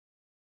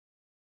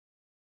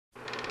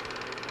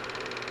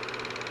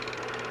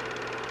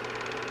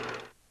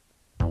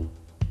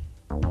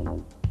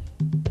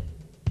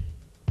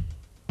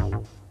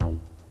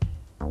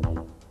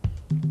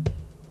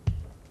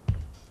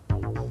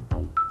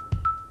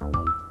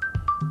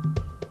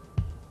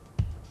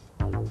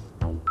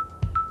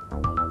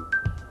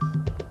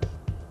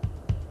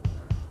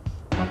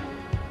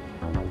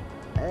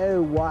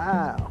Oh,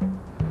 wow.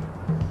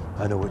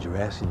 I know what you're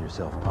asking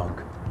yourself,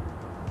 punk.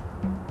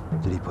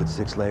 Did he put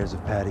 6 layers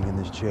of padding in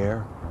this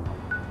chair?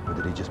 Or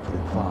did he just put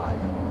in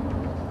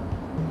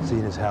 5?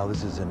 Seeing as how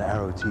this is an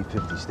Arrow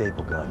T50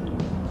 staple gun,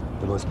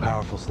 the most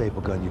powerful staple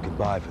gun you can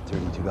buy for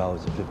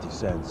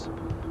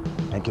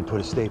 $32.50, and can put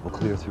a staple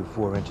clear through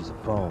 4 inches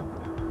of foam,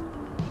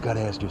 you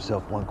gotta ask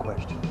yourself one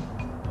question.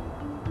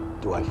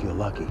 Do I feel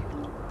lucky?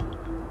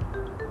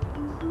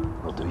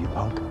 Well, do you,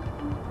 punk?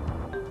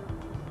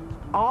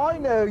 I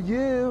know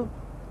you.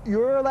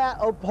 You're that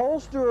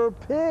upholsterer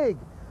pig.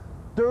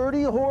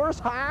 Dirty Horse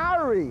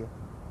Harry.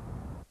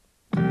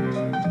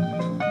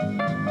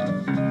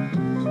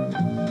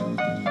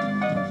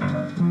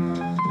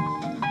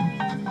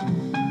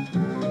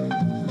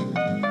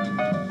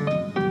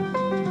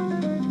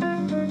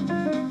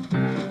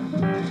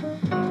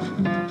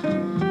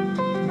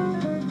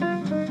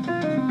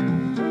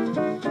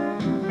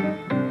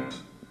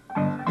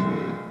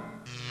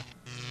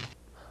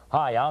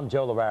 Hi, I'm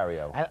Joe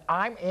Lorario. And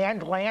I'm Ann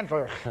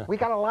Landers. We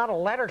got a lot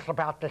of letters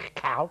about this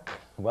couch.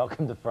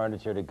 Welcome to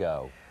Furniture to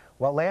Go.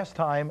 Well, last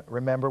time,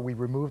 remember, we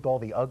removed all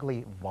the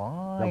ugly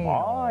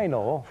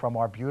vinyl from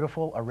our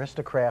beautiful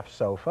Aristocraft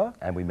sofa.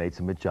 And we made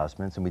some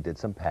adjustments, and we did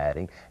some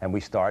padding, and we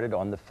started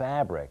on the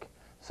fabric.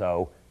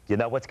 So, you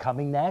know what's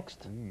coming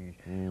next?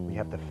 We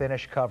have the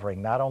finished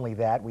covering. Not only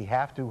that, we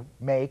have to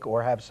make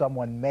or have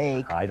someone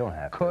make I don't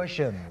have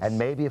cushions. To. And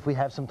maybe if we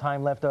have some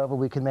time left over,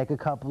 we can make a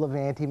couple of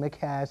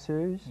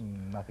anti-macassars.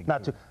 Nothing.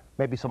 Not too.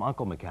 Maybe some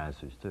Uncle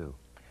Macassars, too.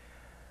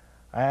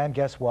 And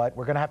guess what?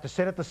 We're going to have to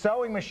sit at the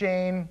sewing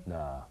machine.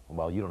 Nah.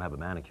 Well, you don't have a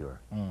manicure.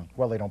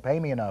 Well, they don't pay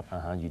me enough.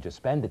 You just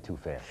spend it too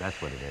fast. That's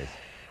what it is.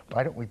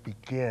 Why don't we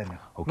begin?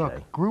 Okay.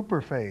 Look,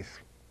 grouper face.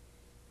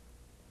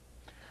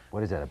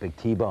 What is that, a big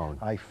T-bone?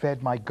 I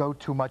fed my goat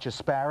too much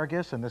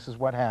asparagus, and this is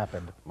what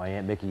happened. My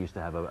Aunt Mickey used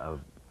to have a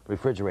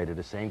refrigerator,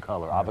 the same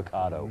color,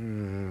 avocado,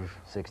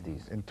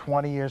 60s. In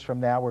 20 years from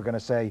now, we're going to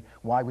say,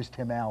 why was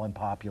Tim Allen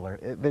popular?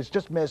 There's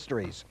just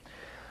mysteries.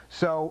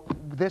 So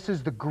this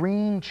is the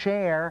green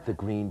chair. The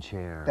green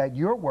chair. That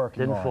you're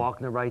working on. Didn't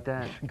Faulkner write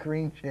that?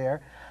 Green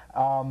chair.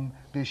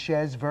 The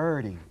chaise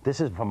verde.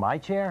 This is from my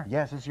chair?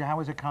 Yes, how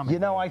is it coming? You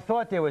know, I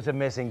thought there was a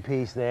missing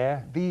piece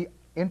there. The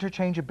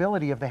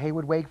interchangeability of the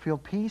Hayward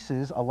Wakefield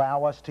pieces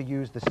allow us to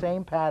use the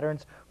same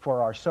patterns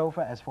for our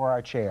sofa as for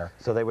our chair.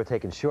 So they were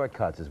taking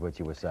shortcuts, is what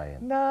you were saying?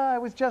 No,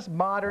 it was just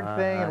modern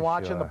thing and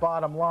watching the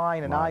bottom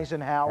line and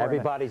Eisenhower.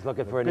 Everybody's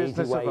looking for an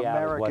easy way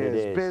out, is what it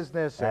is.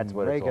 Business That's and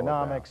what it's all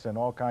Reaganomics about. and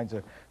all kinds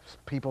of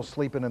people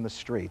sleeping in the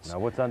streets. Now,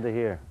 what's under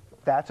here?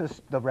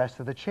 That's the rest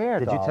of the chair,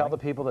 Did darling. you tell the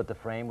people that the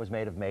frame was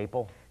made of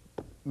maple?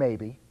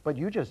 Maybe, but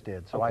you just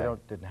did, so okay. I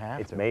didn't have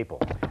to. It's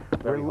maple.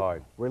 Very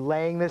hard. We're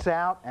laying this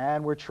out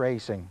and we're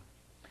tracing.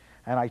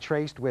 And I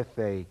traced with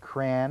a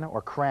crayon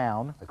or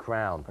crown. A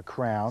crown. A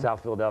crown.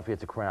 South Philadelphia,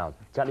 it's a crown.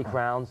 Got any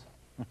crowns?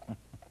 And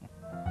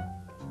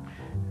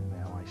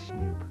now I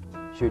snoop.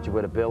 Shoot you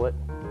with a billet.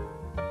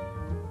 I'm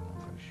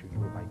going to shoot you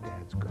with my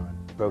dad's gun.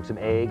 Broke some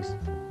eggs.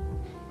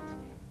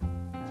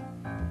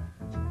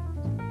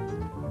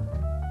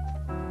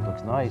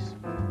 Looks nice.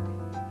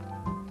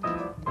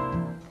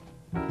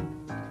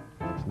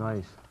 Looks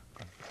nice.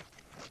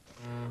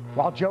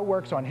 While Joe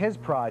works on his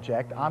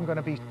project, I'm going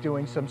to be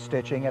doing some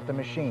stitching at the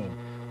machine.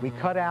 We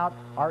cut out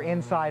our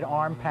inside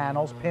arm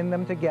panels, pin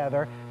them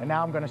together, and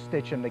now I'm going to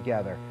stitch them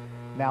together.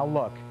 Now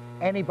look,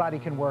 anybody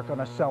can work on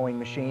a sewing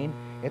machine.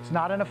 It's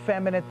not an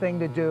effeminate thing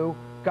to do.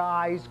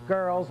 Guys,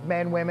 girls,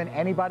 men, women,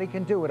 anybody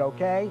can do it,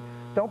 okay?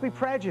 Don't be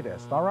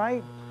prejudiced, all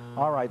right?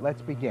 All right,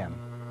 let's begin.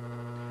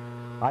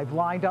 I've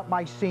lined up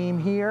my seam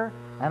here,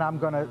 and I'm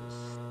going to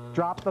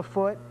drop the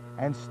foot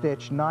and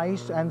stitch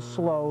nice and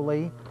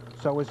slowly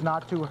so as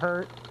not to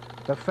hurt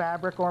the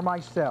fabric or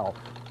myself.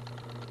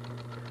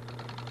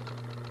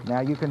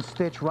 Now you can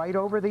stitch right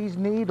over these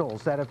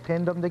needles that have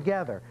pinned them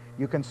together.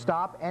 You can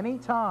stop any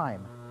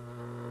time.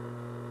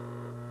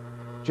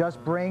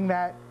 Just bring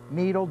that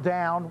needle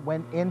down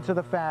into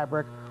the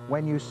fabric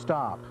when you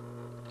stop.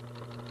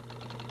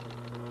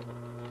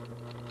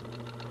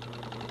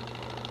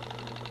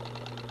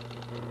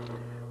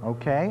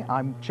 Okay,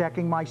 I'm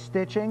checking my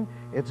stitching.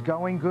 It's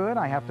going good.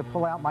 I have to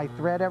pull out my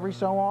thread every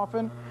so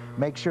often.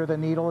 Make sure the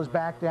needle is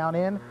back down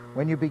in.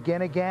 When you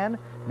begin again,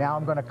 now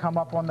I'm going to come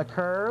up on the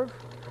curve.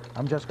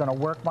 I'm just going to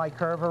work my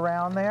curve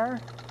around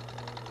there.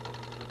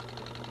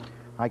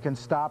 I can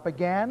stop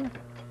again,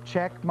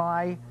 check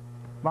my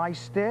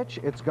stitch.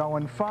 It's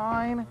going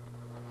fine.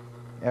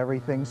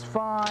 Everything's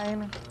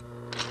fine.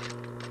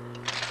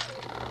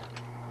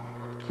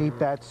 Keep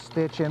that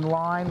stitch in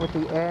line with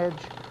the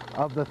edge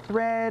of the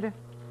thread.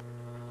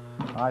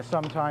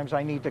 Sometimes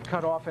I need to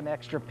cut off an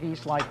extra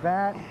piece like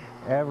that.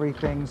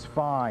 Everything's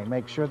fine.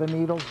 Make sure the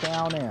needle's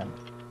down in.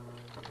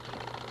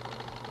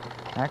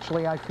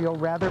 Actually, I feel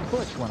rather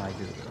butch when I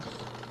do this.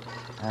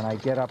 And I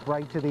get up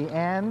right to the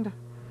end.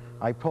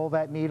 I pull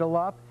that needle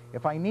up.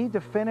 If I need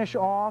to finish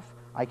off,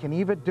 I can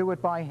even do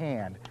it by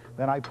hand.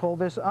 Then I pull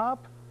this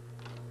up,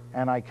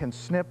 and I can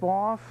snip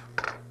off.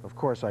 Of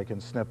course I can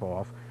snip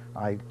off.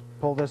 I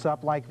pull this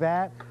up like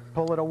that,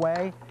 pull it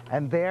away,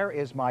 and there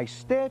is my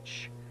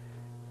stitch.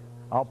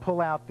 I'll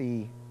pull out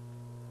the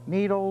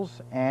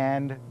needles,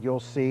 and you'll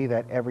see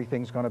that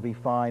everything's going to be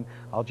fine.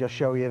 I'll just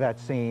show you that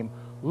seam.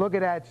 Look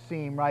at that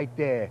seam right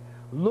there.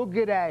 Look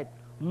at that.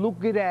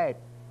 Look at that.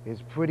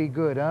 It's pretty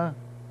good, huh?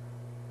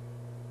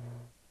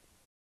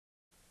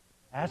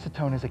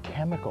 Acetone is a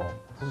chemical.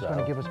 Who's going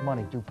to give us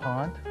money?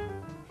 DuPont?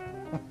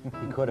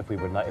 He could if we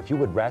were not. If you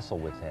would wrestle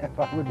with him. If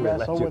I would he let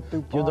wrestle you. with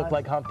DuPont. You look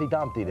like Humpty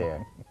Dumpty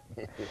there.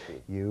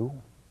 You?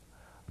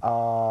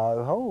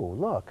 Oh,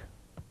 look.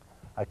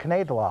 A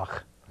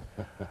knedlach.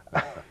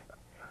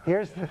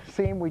 Here's the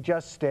seam we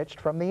just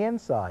stitched from the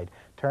inside.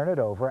 Turn it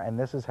over, and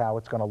this is how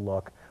it's going to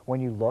look when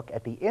you look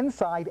at the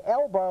inside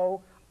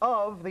elbow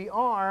of the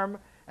arm,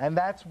 and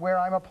that's where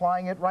I'm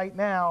applying it right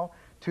now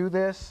to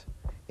this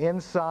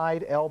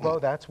inside elbow.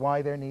 That's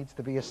why there needs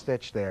to be a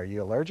stitch there.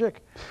 You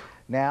allergic?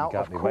 Now, You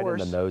got of me course,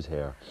 right in the nose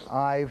hair.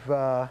 I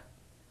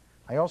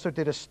also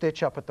did a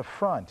stitch up at the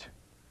front,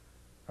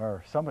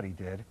 or somebody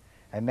did,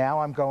 and now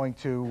I'm going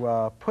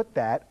to put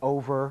that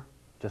over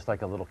Just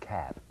like a little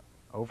cat.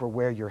 over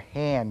where your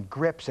hand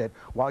grips it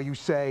while you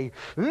say,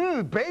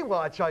 "Ooh,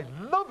 Baywatch, I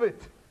love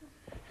it."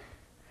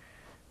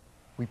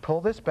 We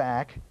pull this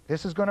back.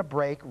 This is going to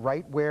break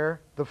right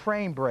where the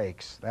frame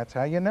breaks. That's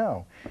how you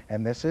know.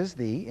 And this is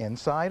the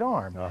inside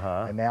arm.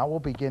 And now we'll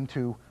begin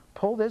to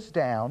pull this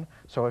down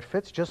so it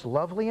fits just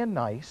lovely and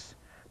nice.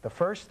 The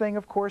first thing,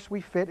 of course, we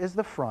fit is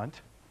the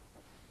front.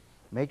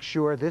 Make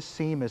sure this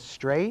seam is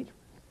straight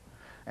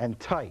and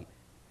tight.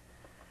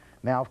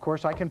 Now, of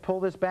course, I can pull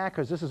this back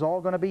because this is all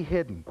going to be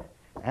hidden.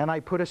 And I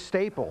put a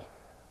staple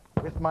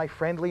with my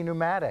friendly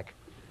pneumatic.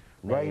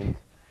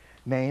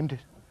 Named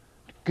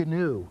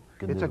GNU.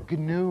 It's a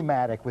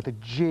GNU-matic with a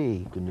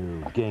G.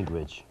 GNU,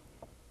 Gingrich.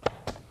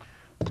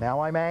 Now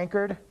I'm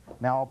anchored.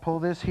 Now I'll pull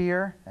this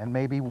here and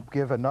maybe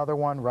give another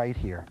one right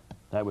here.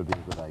 That would be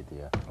a good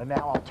idea. And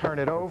now I'll turn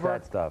it over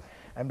That stuff.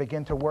 and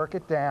begin to work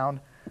it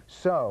down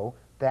so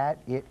that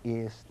it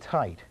is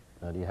tight.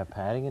 Now, do you have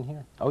padding in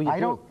here? Oh, you do? I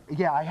don't.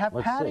 Yeah, I have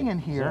Let's padding see. in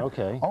here.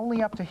 Okay.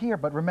 Only up to here,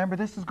 but remember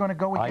this is going to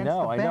go against the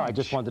bench. I know. I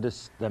just wanted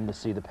them to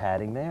see the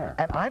padding there.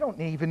 And I don't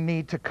even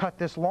need to cut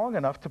this long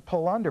enough to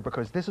pull under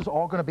because this is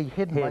all going to be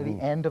hidden by the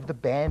end of the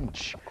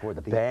bench. Of course,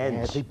 the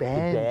bench.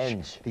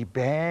 The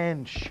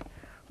bench.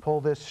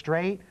 Pull this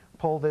straight,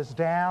 pull this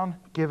down,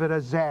 give it a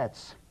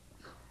zetz.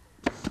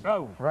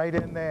 Oh. Right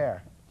in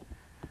there.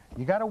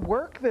 You got to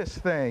work this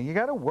thing. You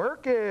got to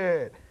work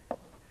it.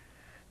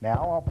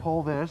 Now I'll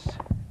pull this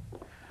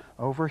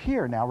over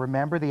here. Now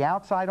remember, the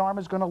outside arm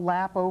is going to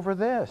lap over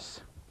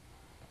this.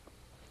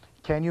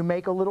 Can you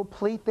make a little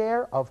pleat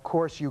there? Of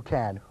course you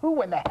can.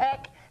 Who in the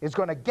heck is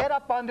going to get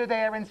up under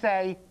there and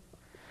say,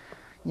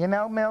 you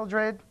know,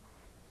 Mildred,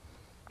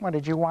 what,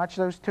 did you watch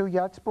those two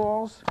Yutz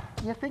balls?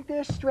 You think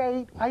they're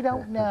straight? I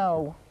don't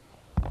know.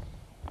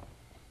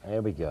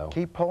 There we go.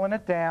 Keep pulling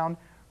it down.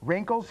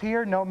 Wrinkles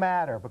here, no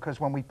matter, because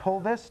when we pull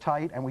this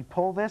tight and we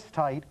pull this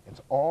tight,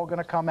 it's all going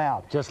to come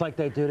out. Just like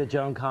they do to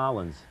Joan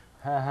Collins.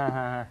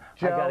 I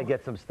got to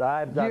get some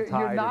stuff. I'm tired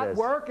You're of not this.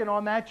 working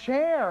on that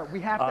chair. We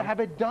have to have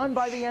it done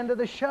by the end of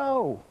the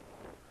show.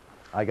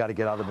 I got to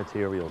get other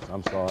materials.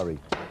 I'm sorry.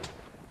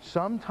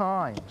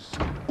 Sometimes.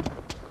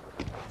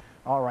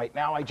 All right,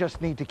 now I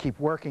just need to keep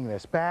working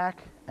this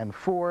back and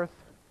forth.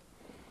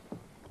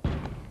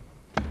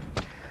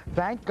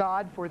 Thank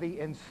God for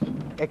the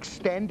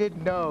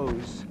extended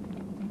nose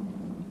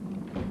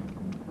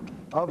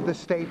of the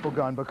staple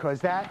gun because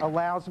that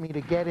allows me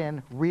to get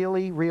in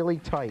really, really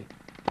tight.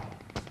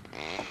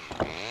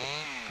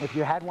 If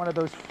you had one of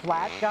those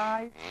flat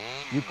guys,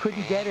 you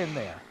couldn't get in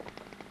there.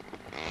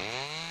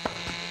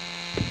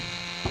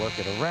 Work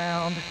it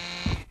around,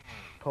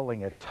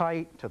 pulling it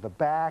tight to the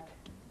back.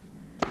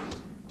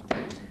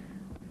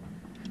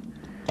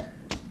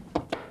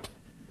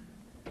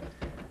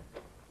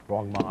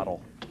 Wrong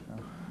model.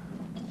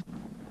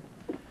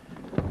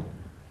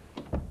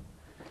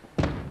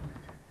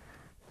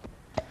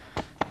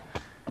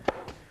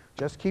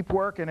 Just keep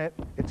working it.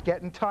 It's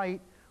getting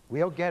tight.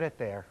 We'll get it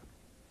there.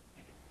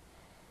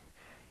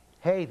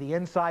 Hey, the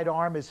inside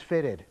arm is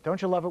fitted.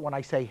 Don't you love it when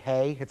I say,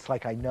 hey? It's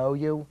like I know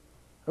you.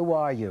 Who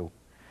are you?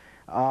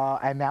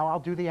 And now I'll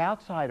do the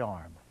outside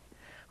arm.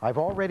 I've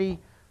already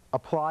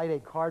applied a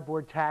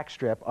cardboard tack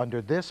strip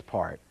under this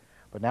part,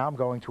 but now I'm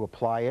going to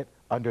apply it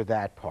under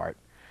that part.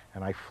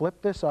 And I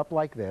flip this up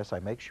like this. I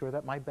make sure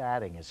that my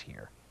batting is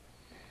here.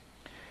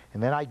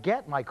 And then I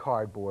get my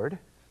cardboard,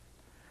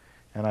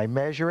 and I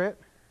measure it.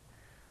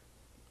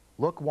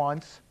 Look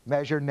once,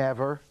 measure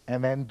never,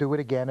 and then do it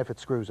again if it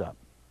screws up.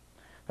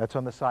 That's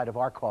on the side of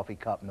our coffee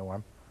cup,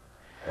 Norm.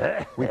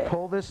 We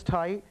pull this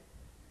tight.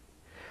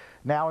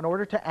 Now, in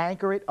order to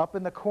anchor it up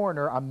in the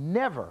corner, I'm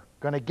never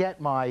going to get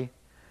my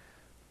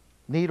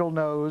needle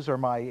nose or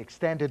my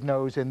extended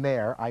nose in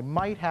there. I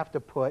might have to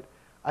put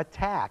a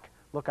tack.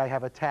 Look, I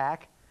have a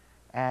tack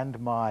and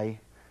my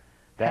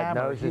That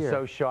hammer nose here. is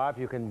so sharp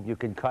you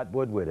can cut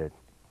wood with it.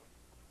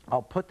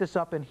 I'll put this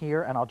up in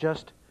here and I'll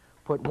just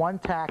put one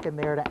tack in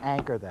there to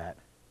anchor that.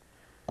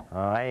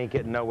 I ain't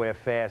getting nowhere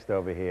fast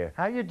over here.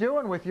 How you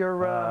doing with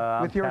your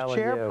I'm telling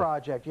chair you.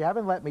 project? You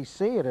haven't let me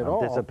see it at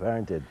all. I'm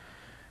disappointed.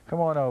 Come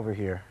on over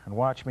here and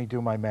watch me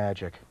do my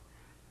magic.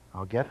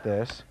 I'll get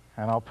this,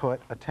 and I'll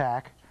put a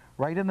tack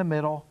right in the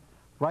middle,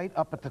 right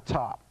up at the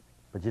top.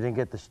 But you didn't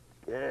get the...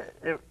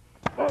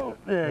 oh,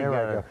 There you we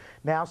go. go.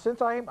 Now,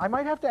 since I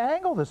might have to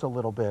angle this a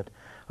little bit,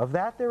 of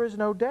that there is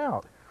no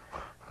doubt.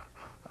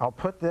 I'll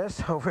put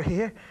this over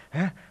here,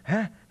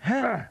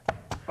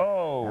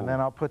 Oh! and then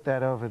I'll put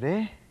that over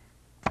there,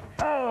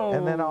 oh!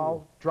 and then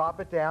I'll drop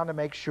it down to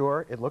make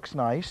sure it looks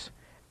nice.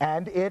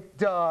 And it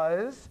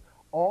does.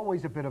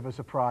 Always a bit of a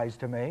surprise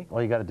to me.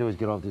 All you got to do is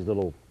get off these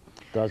little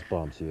dust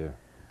bumps here.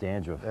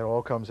 Dandruff. It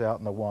all comes out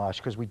in the wash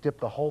because we dip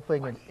the whole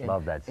thing in,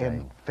 Love that in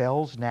saying.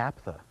 Fell's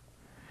naphtha.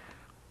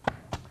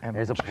 And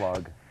There's a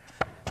plug.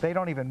 they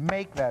don't even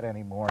make that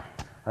anymore.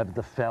 At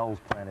the Fells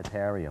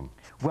Planetarium.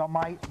 Well,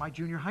 my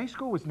junior high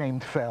school was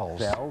named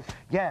Fells. Fells?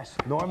 Yes.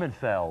 Norman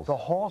Fells. The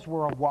halls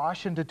were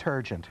awash in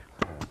detergent.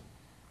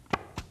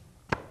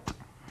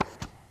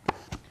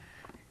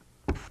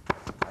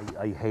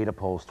 I hate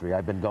upholstery.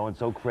 I've been going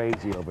so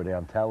crazy over there,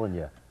 I'm telling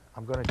you.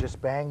 I'm going to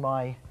just bang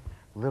my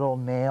little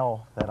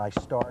nail that I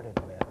started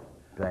with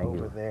Bang over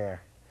you.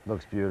 there.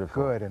 Looks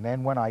beautiful. Good. And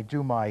then when I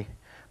do my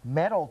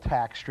metal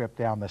tack strip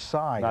down the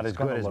side, Not it's as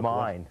gonna good as look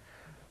mine.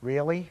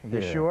 Really? You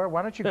Yeah. sure?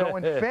 Why don't you go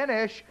and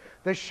finish?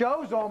 The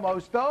show's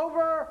almost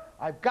over.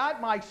 I've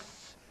got my...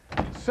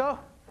 So...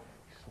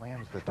 He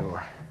slams the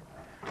door.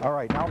 All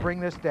right, now bring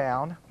this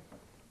down.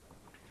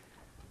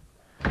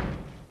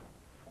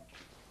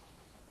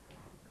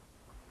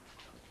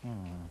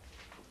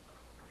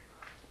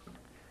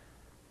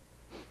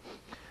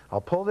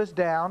 I'll pull this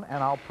down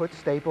and I'll put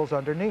staples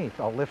underneath.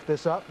 I'll lift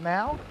this up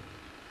now.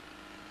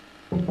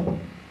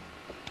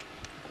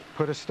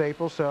 Put a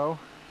staple so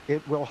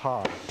it will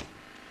hide.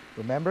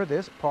 Remember,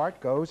 this part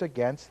goes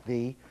against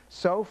the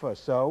sofa,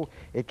 so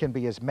it can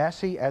be as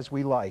messy as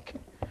we like.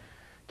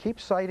 Keep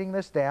sighting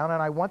this down,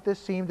 and I want this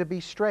seam to be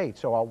straight,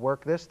 so I'll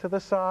work this to the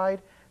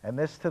side and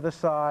this to the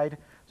side,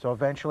 so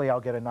eventually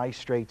I'll get a nice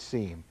straight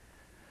seam.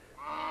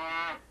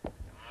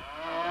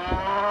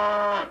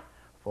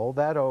 Fold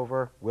that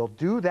over. We'll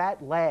do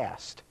that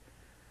last.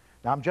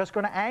 Now I'm just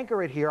going to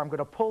anchor it here. I'm going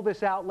to pull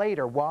this out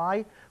later.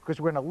 Why?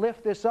 Because we're going to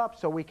lift this up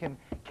so we can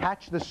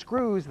catch the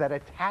screws that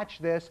attach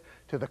this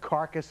to the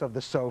carcass of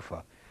the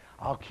sofa.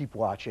 I'll keep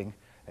watching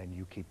and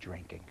you keep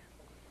drinking.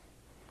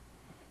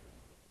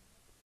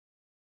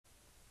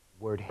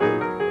 Word hate, it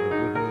wouldn't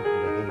equal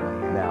the hate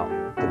I have.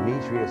 Now,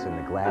 Demetrius and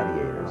the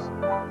Gladiators.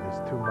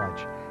 It's too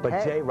much. But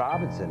Hey, Jay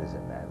Robinson is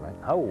in that, right?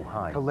 Oh,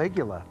 hi.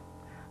 Caligula.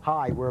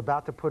 Hi, we're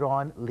about to put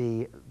on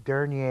the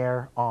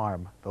dernier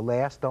arm, the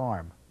last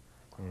arm.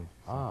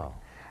 Oh.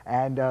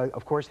 And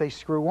of course they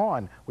screw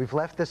on. We've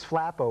left this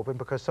flap open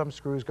because some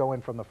screws go in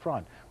from the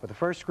front. But the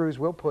first screws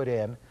we'll put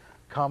in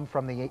come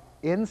from the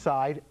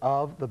inside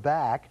of the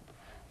back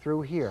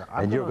through here.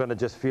 And you're going to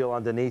just feel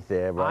underneath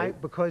there, right?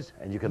 Because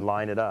And you can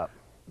line it up.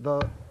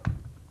 the,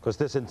 Because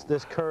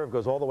this curve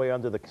goes all the way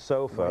under the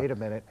sofa. Wait a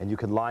minute. And you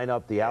can line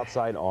up the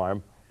outside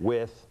arm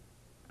with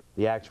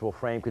the actual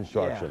frame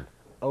construction.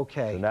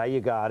 okay. So now you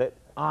got it.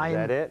 Is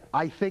that it?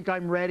 I think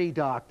I'm ready,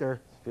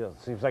 Doctor.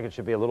 Seems like it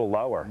should be a little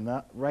lower.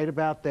 Not right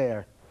about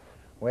there.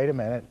 Wait a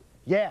minute.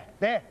 Yeah,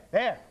 there.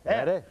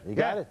 Got it? You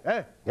got it?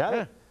 Got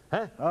it?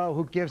 Huh? Oh,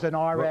 who gives an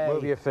RA?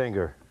 Move your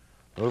finger.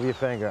 Move your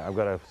finger. I'm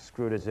going to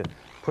screw this in.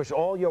 Push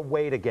all your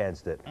weight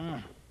against it.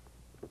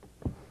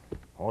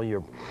 All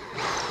your...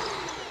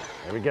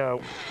 There we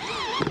go.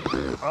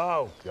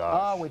 Oh,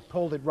 gosh. Oh, we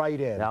pulled it right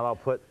in. Now I'll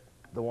put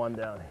the one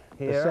down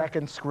here. The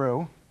second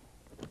screw.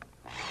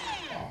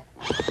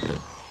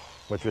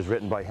 Which was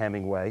written by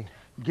Hemingway.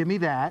 Give me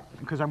that,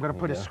 because I'm going to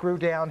put a screw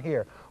down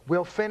here.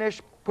 We'll finish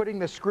putting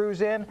the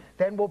screws in,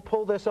 then we'll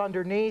pull this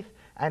underneath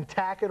and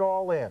tack it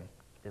all in.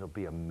 It'll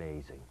be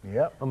amazing.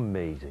 Yep.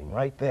 Amazing.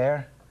 Right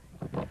there.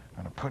 I'm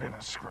going to put in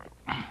a screw.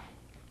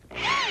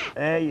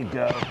 There you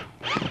go.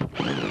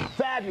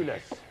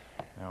 Fabulous.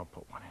 I'll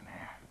put one in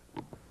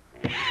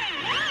there.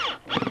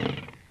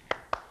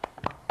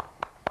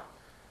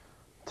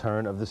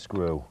 Turn of the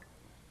screw.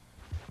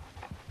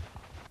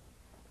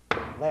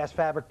 Last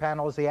fabric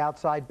panel is the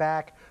outside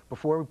back.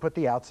 Before we put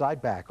the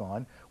outside back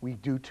on, we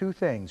do two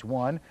things.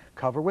 One,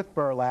 cover with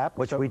burlap.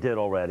 Which we did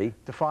already.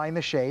 Define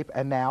the shape,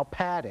 and now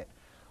pad it.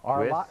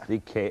 With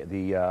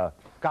the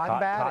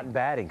cotton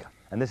batting.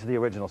 And this is the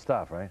original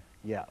stuff, right?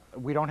 Yeah,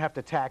 we don't have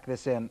to tack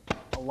this in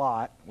a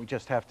lot. We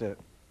just have to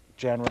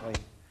generally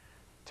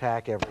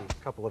tack every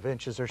couple of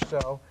inches or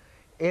so.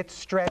 It's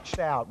stretched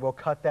out. We'll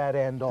cut that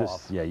end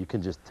off. Yeah, you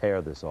can just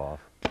tear this off.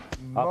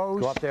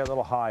 Most, Go up there a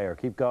little higher.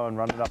 Keep going,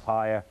 run it up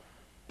higher.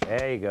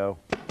 There you go.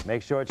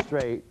 Make sure it's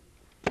straight.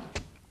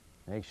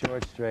 Make sure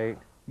it's straight.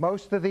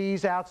 most of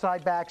these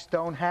outside backs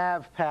don't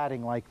have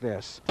padding like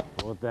this.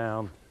 Pull it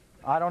down.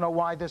 I don't know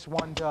why this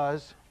one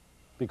does.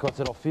 Because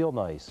it'll feel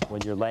nice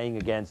when you're laying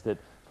against it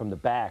from the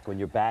back. When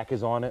your back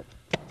is on it,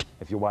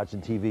 if you're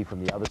watching TV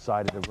from the other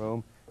side of the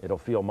room, it'll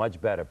feel much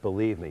better.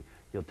 Believe me,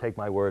 you'll take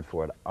my word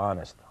for it.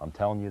 Honest. I'm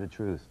telling you the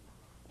truth.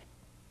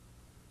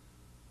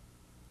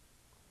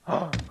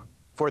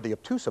 For the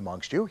obtuse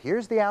amongst you,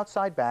 here's the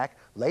outside back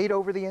laid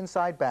over the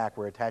inside back.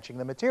 We're attaching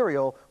the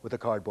material with a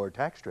cardboard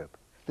tack strip.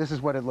 This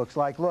is what it looks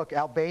like. Look,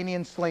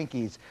 Albanian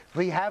slinkies.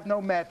 We have no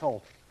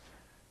metal.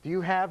 Do you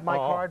have my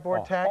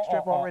cardboard tack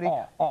strip already?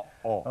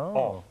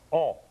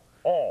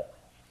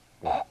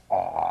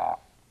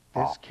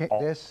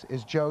 This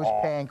is Joe's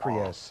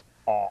pancreas.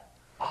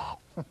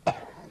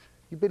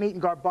 You've been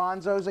eating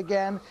garbanzos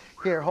again?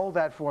 Here, hold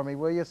that for me,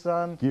 will you,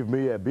 son? Give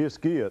me a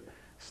biscuit.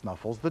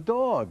 Snuffles the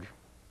dog.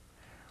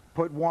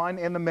 Put one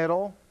in the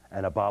middle.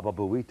 And a Baba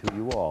Booey to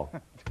you all.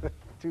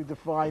 To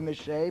define the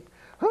shape.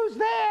 Who's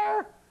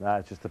there? Nah,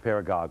 it's just a pair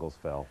of goggles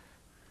fell.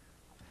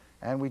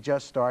 And we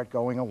just start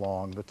going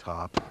along the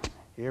top.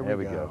 Here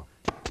we go.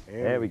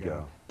 There we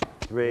go.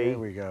 3. There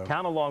we go.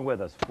 Count along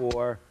with us.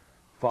 4,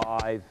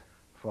 5.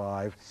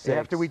 5. 6.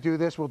 After we do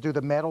this, we'll do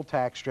the metal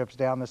tack strips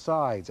down the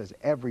sides, as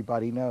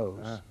everybody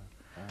knows.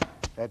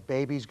 That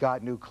baby's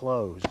got new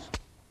clothes.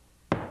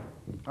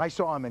 I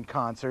saw him in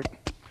concert.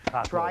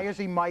 Try as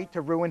he might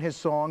to ruin his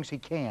songs, he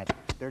can't.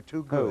 They're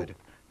too good.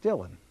 Who?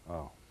 Dylan.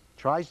 Oh.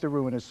 Tries to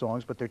ruin his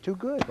songs, but they're too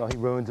good. Well, he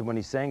ruins them when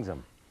he sings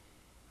them.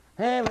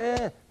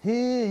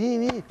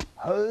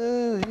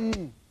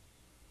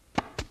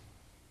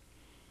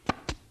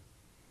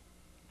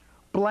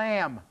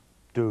 Blam.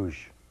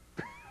 Douche.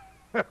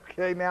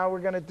 Okay, now we're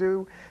going to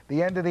do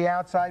the end of the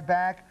outside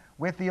back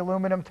with the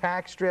aluminum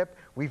tack strip.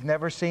 We've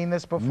never seen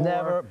this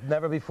before.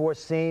 Never before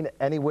seen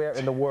anywhere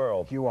in the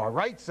world. You are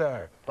right,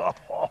 sir.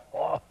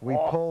 We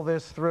pull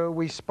this through,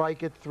 we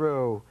spike it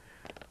through.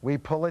 We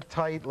pull it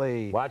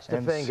tightly. Watch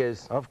the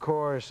fingers. Of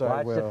course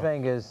I will. Watch the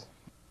fingers.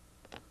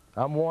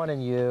 I'm warning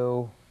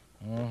you.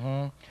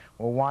 We'll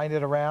wind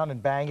it around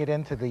and bang it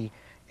into the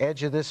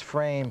edge of this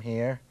frame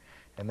here.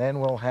 And then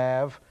we'll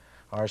have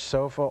our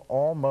sofa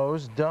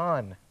almost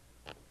done.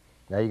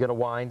 Now you're going to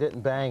wind it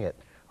and bang it.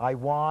 I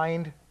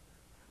wind,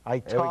 I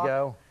tuck, There we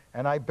go.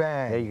 and I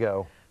bang. There you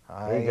go.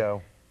 There you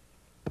go.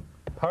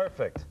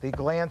 Perfect. The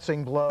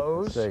glancing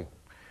blows. Let's see.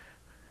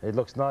 It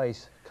looks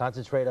nice.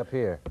 Concentrate up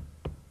here.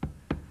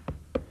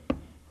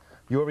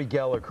 Uri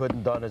Geller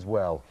couldn't done as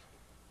well.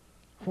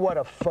 What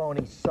a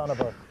phony son of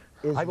a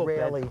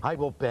Israeli. I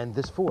will bend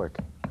this fork.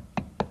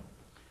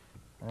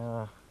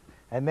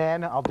 And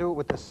then I'll do it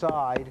with the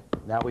side.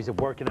 Now he's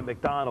working at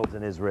McDonald's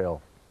in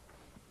Israel.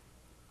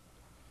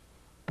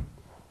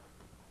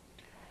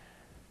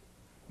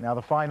 Now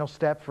the final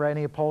step for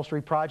any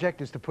upholstery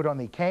project is to put on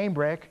the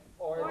cambric.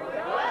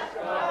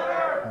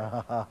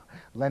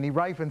 Lenny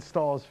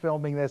Riefenstahl is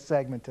filming this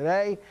segment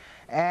today,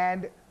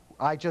 and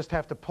I just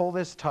have to pull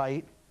this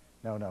tight.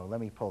 No,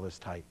 let me pull this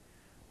tight.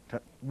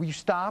 Will you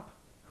stop?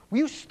 Will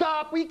you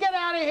stop? Will you get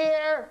out of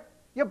here?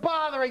 You're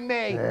bothering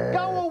me.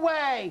 Go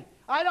away.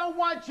 I don't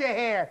want you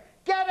here.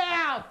 Get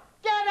out.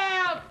 Get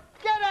out.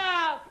 Get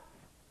out.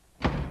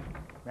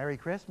 Merry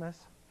Christmas.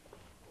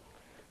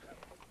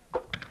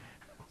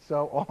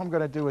 So all I'm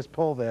going to do is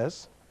pull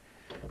this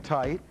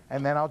tight,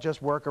 and then I'll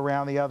just work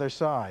around the other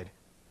side.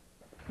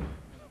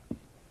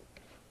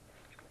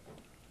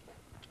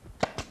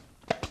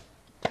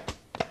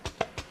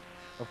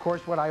 Of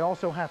course, what I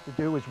also have to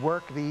do is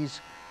work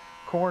these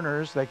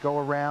corners that go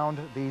around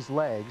these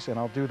legs, and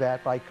I'll do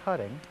that by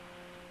cutting,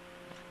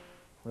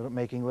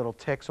 making little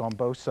ticks on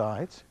both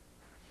sides,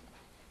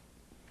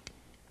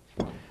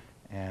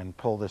 and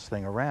pull this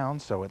thing around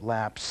so it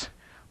laps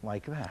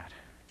like that.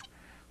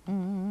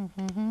 And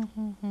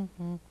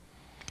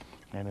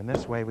in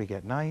this way we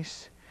get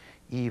nice,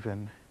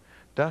 even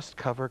dust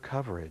cover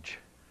coverage.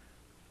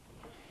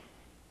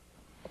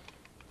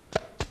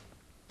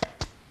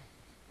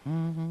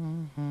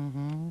 I'm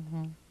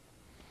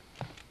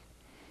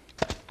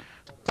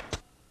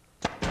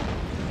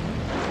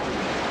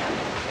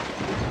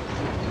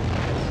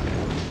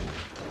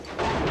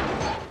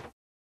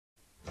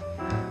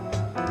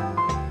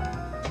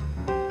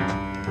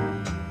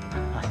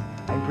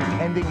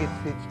pretending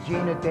it's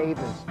Gina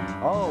Davis.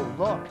 Oh,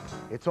 look,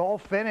 it's all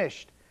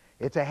finished.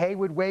 It's a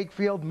Haywood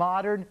Wakefield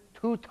modern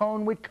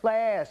two-tone with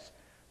class.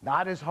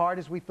 Not as hard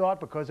as we thought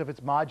because of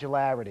its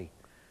modularity.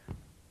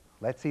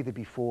 Let's see the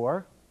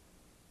before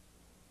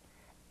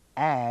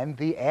and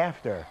the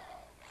after.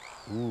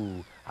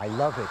 Ooh, I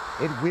love it.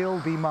 It will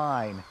be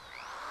mine.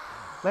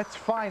 Let's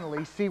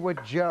finally see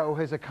what Joe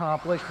has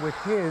accomplished with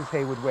his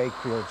Haywood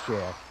Wakefield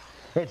chair.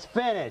 It's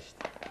finished.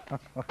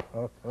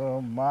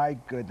 Oh, my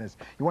goodness.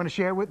 You want to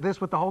share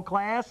this with the whole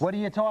class? What are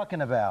you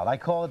talking about? I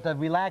call it the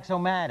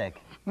Relax-O-Matic.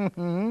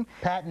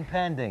 Patent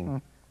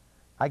pending.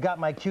 I got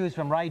my cues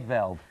from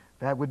Rietveld.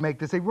 That would make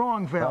this a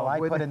wrong valve. Well,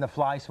 I put in the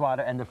fly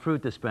swatter and the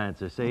fruit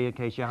dispenser, see, in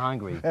case you're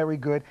hungry. Very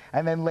good.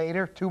 And then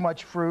later, too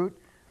much fruit.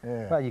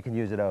 Yeah. Well, you can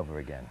use it over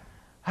again.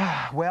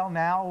 Well,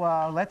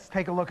 now, let's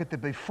take a look at the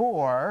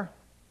before.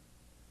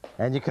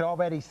 And you can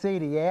already see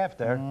the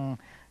after.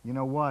 You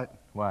know what?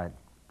 What?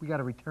 We got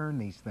to return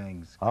these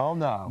things. Oh,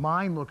 no.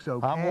 Mine looks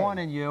okay. I'm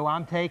warning you,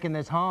 I'm taking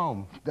this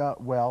home.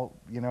 Well,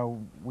 you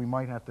know, we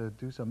might have to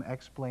do some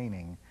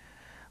explaining.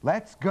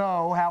 Let's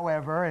go,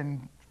 however,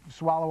 and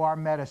swallow our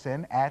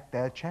medicine at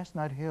the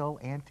Chestnut Hill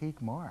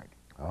Antique Mart.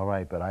 All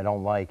right, but I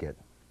don't like it.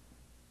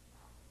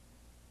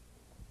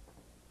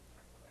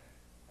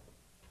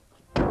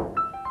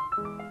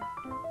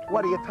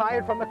 What, are you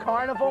tired from the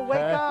carnival? Wake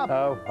up!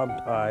 Oh, I'm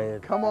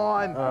tired. Come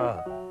on.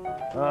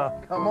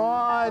 Come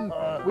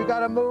on. We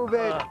gotta move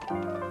it.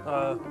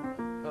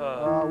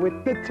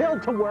 With the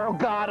tilt-a-whirl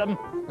got him.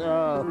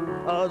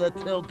 Oh, the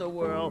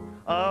tilt-a-whirl.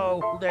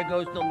 Oh, there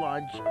goes the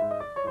lunch.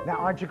 Now,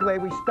 aren't you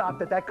glad we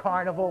stopped at that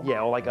carnival?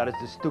 Yeah, all I got is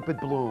this stupid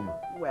bloom.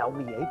 Well,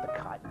 we ate the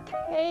cotton.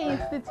 Hey,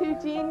 it's the two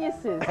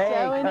geniuses, Hey,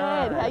 Joe and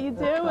Con. Ed. How you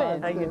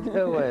doing? How you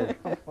doing?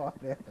 Come on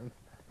in.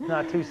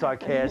 Not too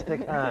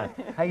sarcastic, huh?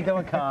 How you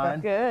doing,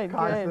 Con? Good, good.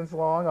 Constance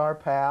Long, our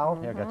pal,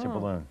 Here, I got your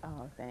balloon.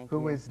 Oh, thank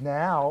who you. is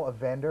now a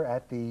vendor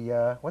at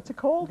the, what's it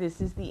called?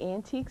 This is the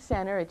Antique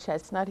Center at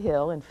Chestnut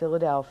Hill in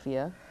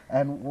Philadelphia.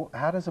 And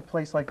how does a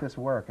place like this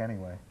work,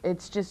 anyway?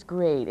 It's just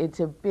great. It's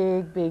a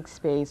big, big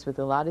space with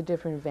a lot of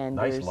different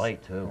vendors. Nice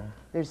light, too.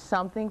 There's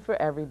something for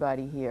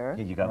everybody here.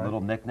 Yeah, you got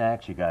little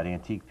knickknacks, you got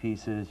antique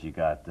pieces, you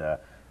got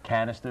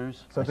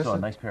canisters. So I this saw a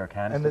is- nice pair of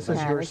canisters. and this is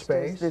your Canisters.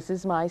 space? This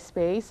is my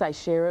space. I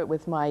share it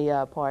with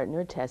my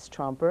partner, Tess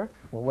Trumper.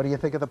 Well, what do you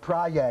think of the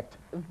project?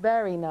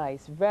 Very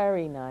nice,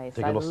 very nice.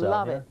 Think I it'll sell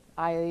love here?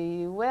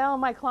 it. Well,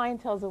 my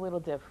clientele's a little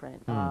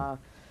different.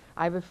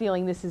 I have a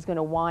feeling this is going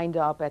to wind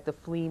up at the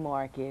flea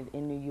market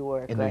in New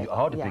York. In but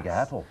the Big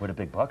yes. Apple, where the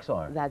big bucks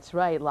are. That's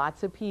right.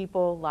 Lots of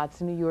people,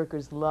 lots of New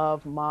Yorkers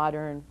love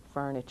modern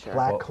furniture.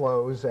 Black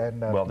clothes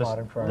and Well,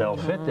 modern they'll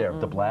furniture. fit there.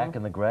 The black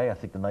and the gray, I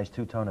think the nice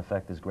two-tone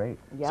effect is great.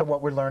 Yep. So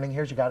what we're learning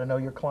here is you got to know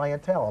your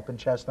clientele up in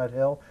Chestnut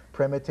Hill,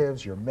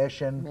 primitives, your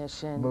mission,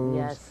 Mission, moves,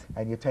 yes.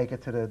 and you take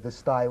it to the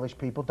stylish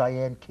people.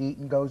 Diane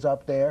Keaton goes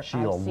up there.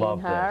 She'll I've seen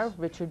love her, this.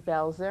 Richard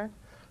Belzer.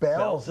 Bells,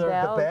 Bells, the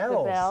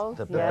bells, Bells,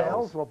 The The yes.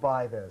 bells will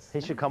buy this.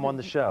 He should come on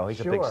the show. He's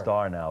a big Sure.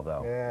 star now,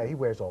 though. Yeah, he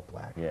wears all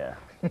black. Yeah.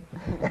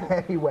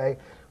 Anyway,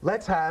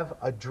 let's have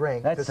a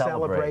drink Let's to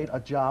celebrate celebrate. a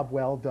job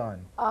well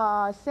done.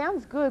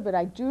 Sounds good, but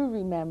I do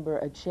remember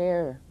a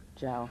chair,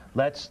 Joe.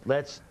 Let's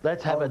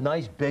have a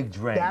nice big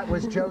drink. That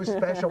was Joe's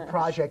special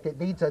project. It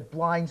needs a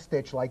blind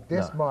stitch like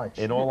this No. much.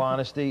 In all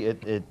honesty,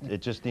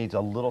 it just needs a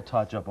little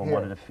touch up on Here.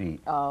 one of the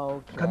feet.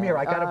 Okay. Come here,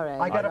 I got All a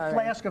right.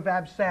 flask of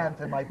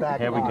absinthe in my back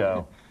Here we pocket.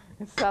 go.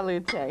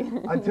 Salute.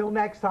 Until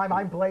next time,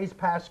 I'm Blaise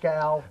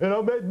Pascal. And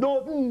I'm Ed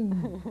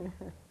Norton.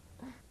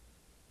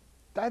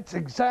 That's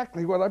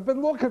exactly what I've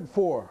been looking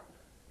for.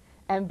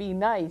 And be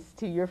nice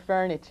to your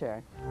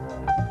furniture.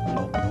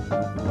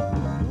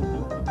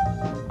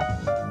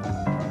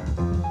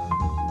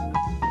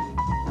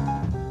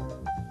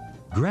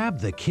 Grab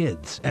the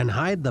kids and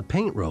hide the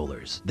paint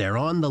rollers. They're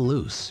on the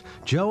loose.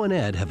 Joe and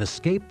Ed have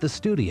escaped the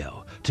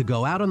studio to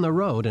go out on the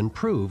road and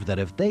prove that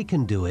if they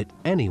can do it,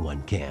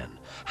 anyone can.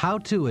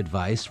 How-to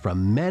advice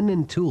from men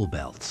in tool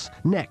belts.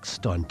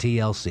 Next on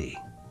TLC.